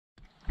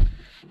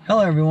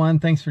Hello everyone,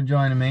 thanks for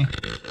joining me.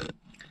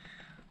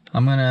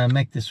 I'm gonna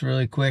make this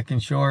really quick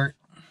and short.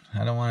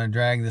 I don't want to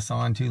drag this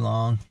on too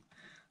long.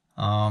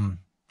 I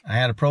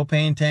had a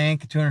propane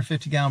tank, a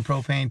 250-gallon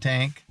propane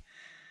tank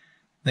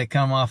that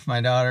come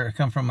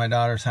from my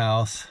daughter's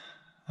house.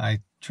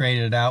 I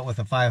traded it out with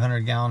a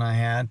 500-gallon I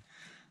had.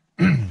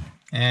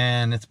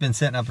 And it's been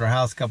sitting up at her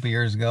house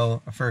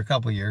for a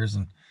couple years,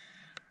 and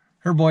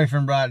her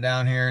boyfriend brought it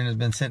down here and has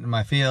been sitting in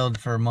my field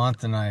for a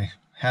month, and I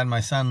had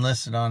my son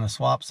listed on a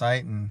swap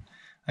site, and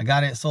I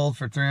got it sold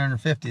for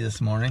 $350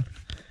 this morning.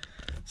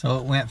 So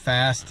it went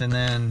fast. And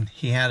then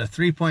he had a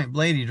 3-point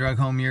blade he drug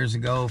home years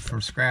ago from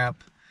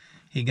scrap.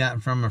 He got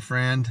it from a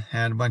friend,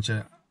 had a bunch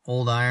of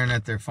old iron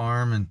at their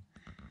farm, and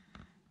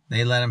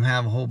they let him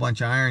have a whole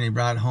bunch of iron. He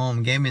brought it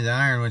home, gave me the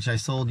iron, which I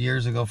sold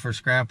years ago for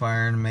scrap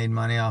iron and made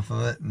money off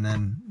of it. And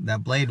then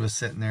that blade was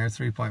sitting there,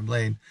 3-point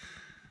blade.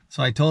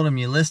 So I told him,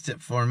 you list it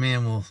for me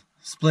and we'll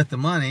split the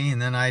money. And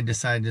then I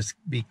decided to just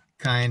be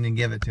kind and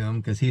give it to him,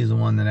 because he's the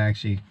one that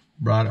actually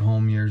brought it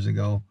home years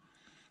ago.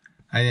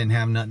 I didn't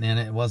have nothing in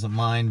it. It wasn't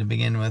mine to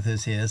begin with,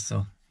 it's his.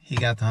 So he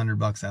got the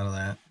 $100 out of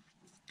that.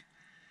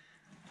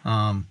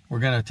 We're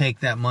going to take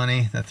that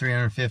money, the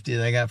 $350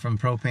 that I got from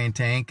propane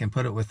tank, and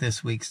put it with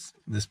this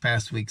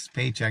past week's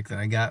paycheck that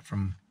I got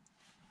from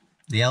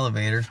the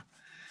elevator.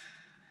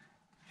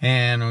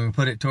 And we're going to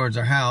put it towards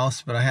our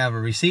house. But I have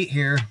a receipt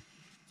here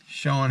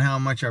showing how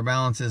much our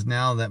balance is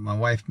now that my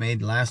wife made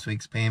last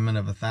week's payment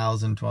of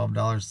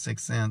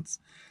 $1,012.06,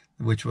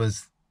 which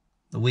was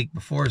the week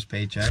before's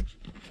paycheck.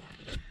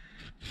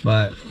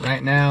 But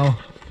right now,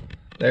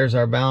 there's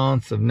our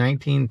balance of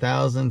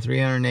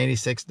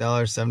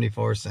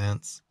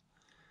 $19,386.74.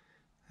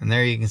 And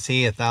there you can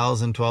see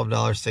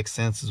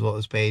 $1,012.06 is what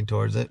was paid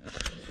towards it.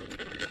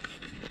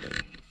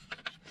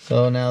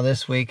 So now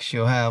this week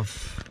she'll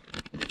have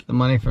the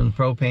money from the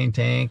propane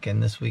tank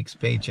and this week's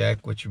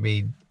paycheck, which would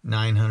be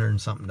 $900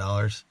 and something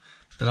that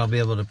I'll be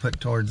able to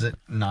put towards it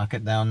and knock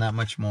it down that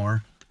much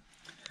more.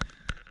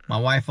 My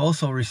wife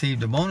also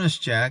received a bonus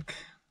check,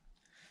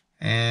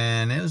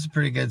 and it was a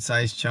pretty good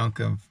sized chunk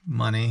of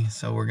money,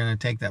 so we're going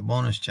to take that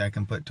bonus check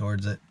and put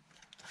towards it.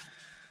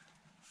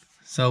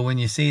 So when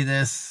you see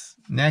this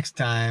next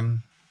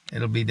time,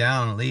 it'll be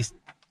down at least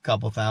a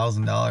couple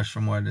 $1,000s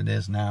from what it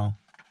is now.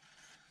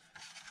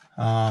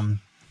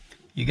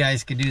 You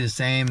guys could do the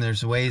same.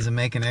 There's ways of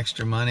making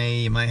extra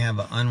money. You might have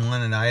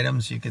unwanted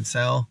items you could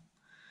sell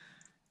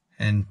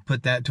and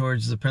put that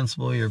towards the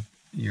principal,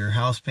 your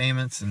house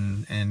payments,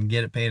 and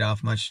get it paid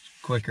off much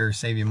quicker,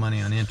 save you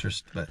money on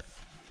interest. But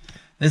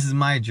this is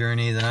my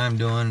journey that I'm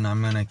doing, and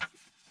I'm going to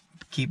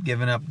keep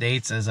giving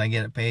updates as I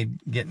get it paid,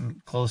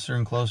 getting closer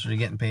and closer to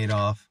getting paid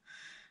off.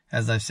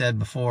 As I've said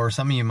before,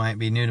 some of you might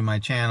be new to my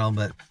channel,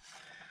 but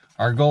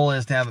our goal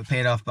is to have it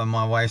paid off by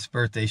my wife's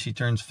birthday. She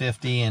turns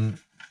 50 and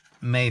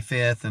May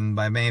 5th, and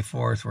by May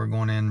 4th we're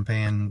going in and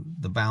paying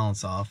the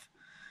balance off.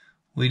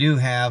 We do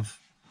have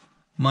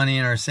money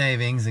in our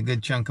savings, a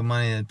good chunk of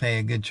money to pay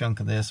a good chunk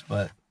of this,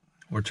 but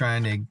we're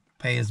trying to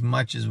pay as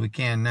much as we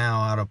can now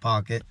out of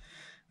pocket,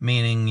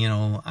 meaning, you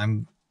know,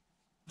 I'm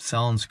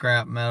selling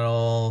scrap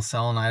metal,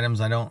 selling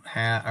items I don't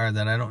have, or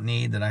that I don't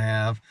need that I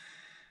have,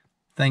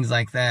 things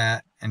like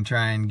that, and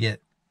try and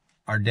get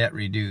our debt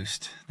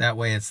reduced. That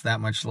way it's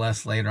that much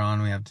less later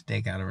on we have to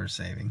take out of our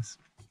savings.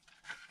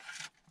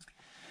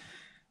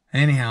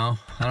 Anyhow,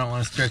 I don't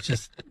want to stretch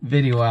this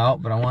video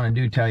out, but I want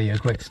to tell you a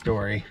quick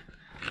story.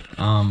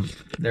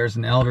 There's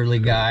an elderly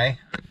guy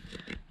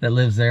that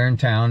lives there in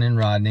town in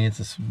Rodney. It's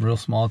a real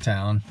small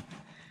town,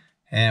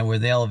 and where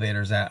the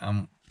elevator's at,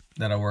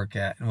 that I work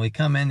at. And we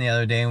come in the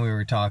other day and we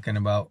were talking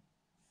about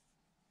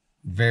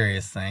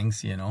various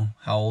things, you know,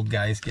 how old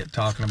guys get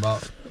talking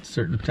about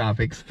certain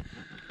topics.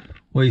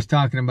 Well, he's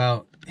talking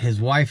about his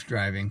wife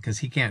driving, because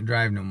he can't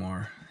drive no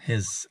more.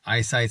 His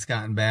eyesight's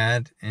gotten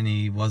bad, and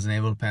he wasn't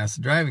able to pass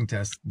the driving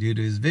test due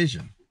to his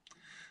vision.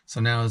 So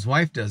now his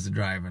wife does the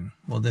driving.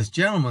 Well, this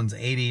gentleman's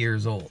 80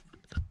 years old.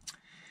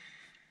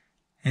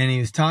 And he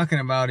was talking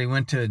about, he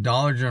went to a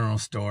Dollar General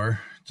store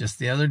just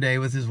the other day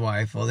with his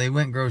wife. Well, they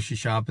went grocery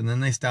shopping,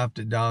 then they stopped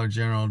at Dollar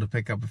General to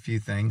pick up a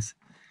few things.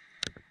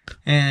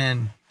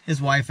 And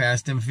his wife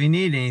asked him if he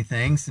needed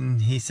anything,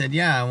 and he said,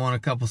 yeah, I want a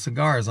couple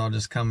cigars. I'll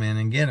just come in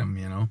and get them,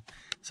 you know.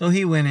 So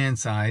he went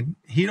inside.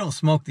 He don't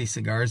smoke these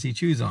cigars. He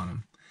chews on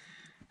them.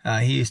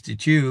 He used to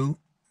chew,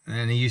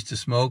 and he used to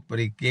smoke, but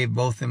he gave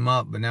both of them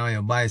up. But now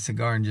he'll buy a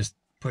cigar and just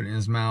put it in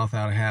his mouth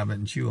out of habit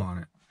and chew on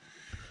it.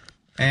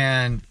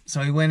 And so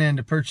he went in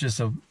to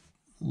purchase a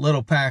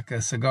little pack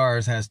of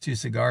cigars, has 2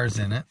 cigars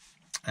in it.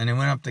 And he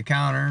went up the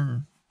counter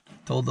and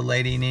told the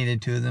lady he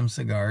needed 2 of them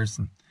cigars.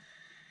 And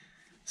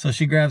so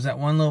she grabs that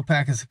one little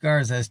pack of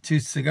cigars, has 2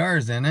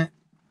 cigars in it,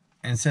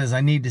 and says, I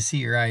need to see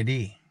your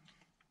ID.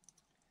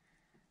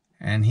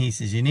 And he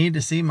says, you need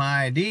to see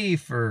my ID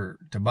to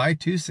buy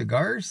 2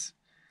 cigars?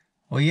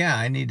 Well, yeah,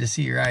 I need to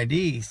see your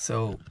ID.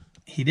 So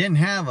he didn't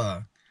have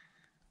a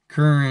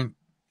current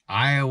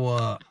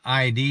Iowa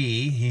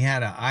ID. He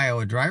had an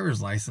Iowa driver's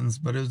license,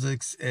 but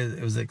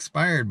it was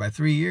expired by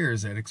 3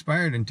 years. It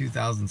expired in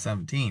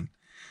 2017.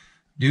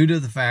 due to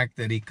the fact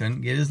that he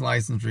couldn't get his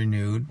license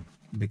renewed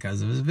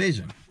because of his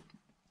vision.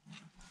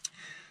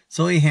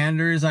 So he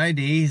handed her his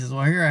ID. He says,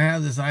 well, here I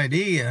have this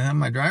ID. I have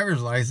my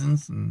driver's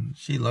license. And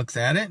she looks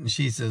at it and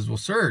she says, well,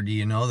 sir, do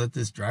you know that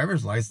this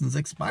driver's license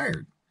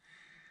expired?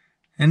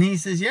 And he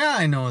says, yeah,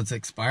 I know it's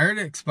expired.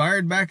 It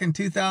expired back in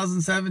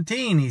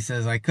 2017. He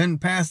says, I couldn't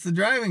pass the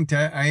driving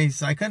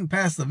test. I couldn't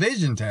pass the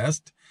vision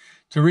test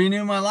to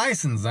renew my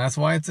license. That's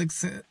why it's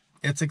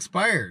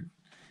expired.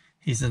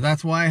 He said,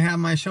 that's why I have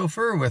my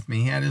chauffeur with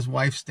me. He had his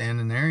wife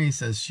standing there. He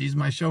says, she's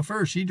my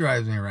chauffeur. She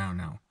drives me around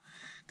now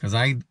because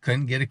I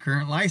couldn't get a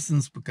current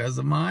license because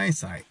of my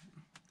eyesight.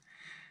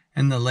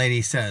 And the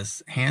lady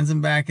says, hands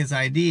him back his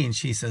ID. And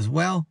she says,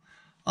 well,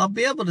 I'll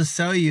be able to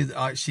sell you.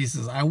 She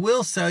says, I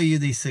will sell you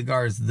these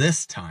cigars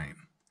this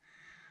time.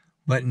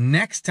 But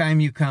next time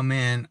you come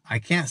in, I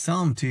can't sell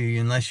them to you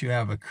unless you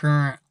have a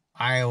current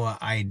Iowa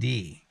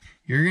ID.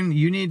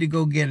 You need to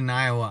go get an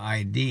Iowa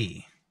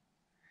ID.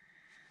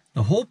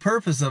 The whole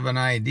purpose of an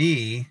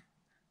ID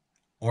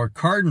or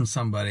carding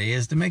somebody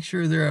is to make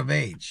sure they're of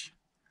age.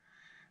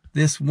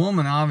 This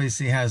woman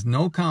obviously has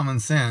no common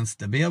sense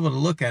to be able to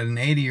look at an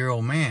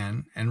 80-year-old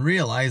man and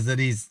realize that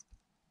he's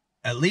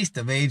at least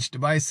of age to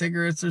buy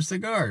cigarettes or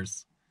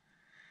cigars.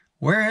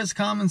 Where has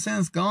common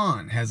sense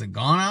gone? Has it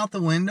gone out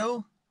the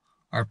window?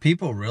 Are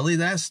people really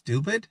that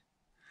stupid?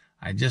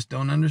 I just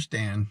don't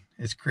understand.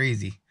 It's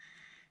crazy.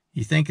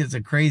 You think it's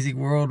a crazy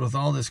world with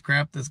all this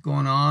crap that's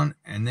going on,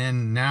 and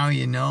then now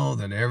you know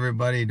that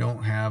everybody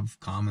don't have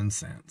common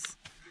sense.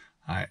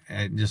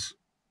 It just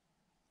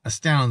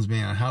astounds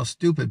me on how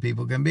stupid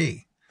people can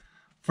be.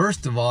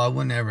 First of all, I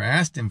wouldn't ever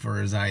asked him for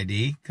his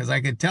ID because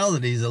I could tell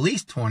that he's at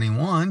least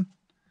 21.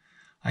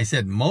 I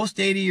said, most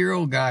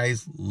 80-year-old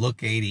guys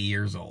look 80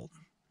 years old.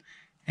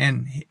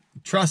 And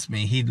trust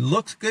me, he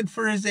looks good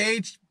for his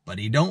age, but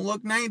he don't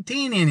look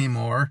 19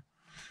 anymore.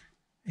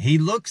 He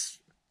looks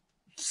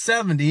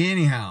 70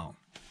 anyhow.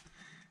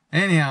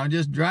 Anyhow, it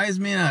just drives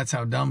me nuts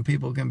how dumb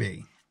people can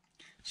be.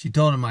 She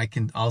told him,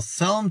 I'll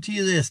sell them to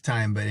you this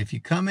time, but if you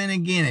come in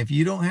again, if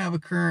you don't have a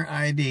current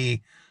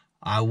ID,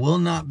 I will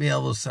not be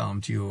able to sell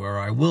them to you, or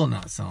I will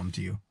not sell them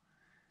to you.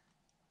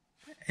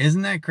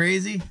 Isn't that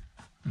crazy?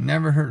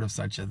 Never heard of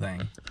such a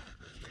thing.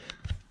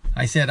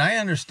 I said, I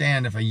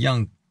understand if a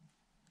young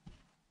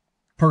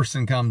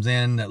person comes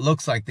in that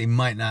looks like they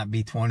might not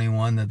be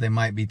 21, that they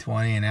might be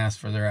 20 and asks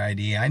for their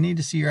ID. I need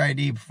to see your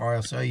ID before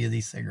I'll sell you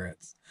these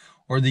cigarettes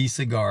or these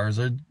cigars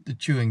or the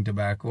chewing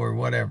tobacco or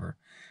whatever.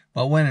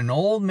 But when an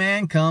old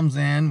man comes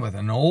in with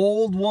an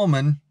old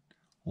woman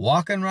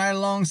walking right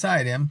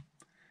alongside him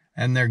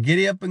and they're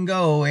giddy up and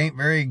go, ain't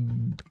very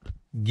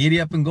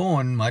giddy up and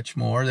going much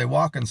more, they're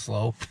walking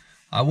slow,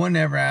 I wouldn't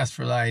ever ask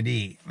for the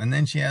ID. And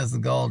then she has the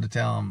gall to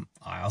tell him,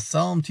 I'll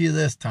sell them to you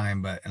this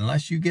time, but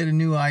unless you get a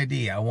new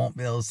ID, I won't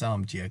be able to sell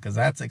them to you because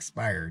that's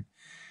expired.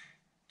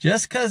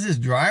 Just because his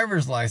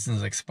driver's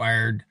license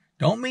expired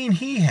don't mean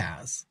he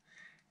has.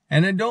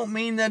 And it don't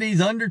mean that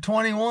he's under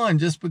 21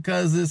 just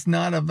because it's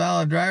not a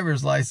valid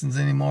driver's license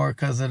anymore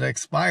because it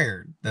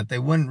expired, that they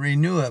wouldn't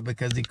renew it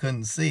because he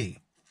couldn't see.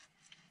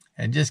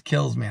 It just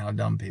kills me how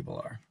dumb people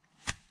are.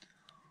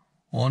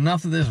 Well,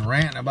 enough of this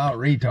rant about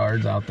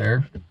retards out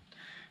there.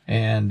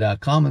 And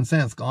common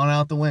sense gone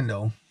out the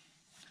window.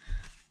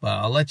 But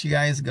I'll let you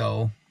guys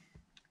go.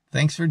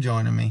 Thanks for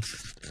joining me.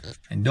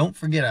 And don't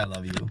forget I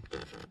love you.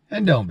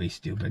 And don't be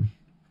stupid.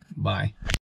 Bye.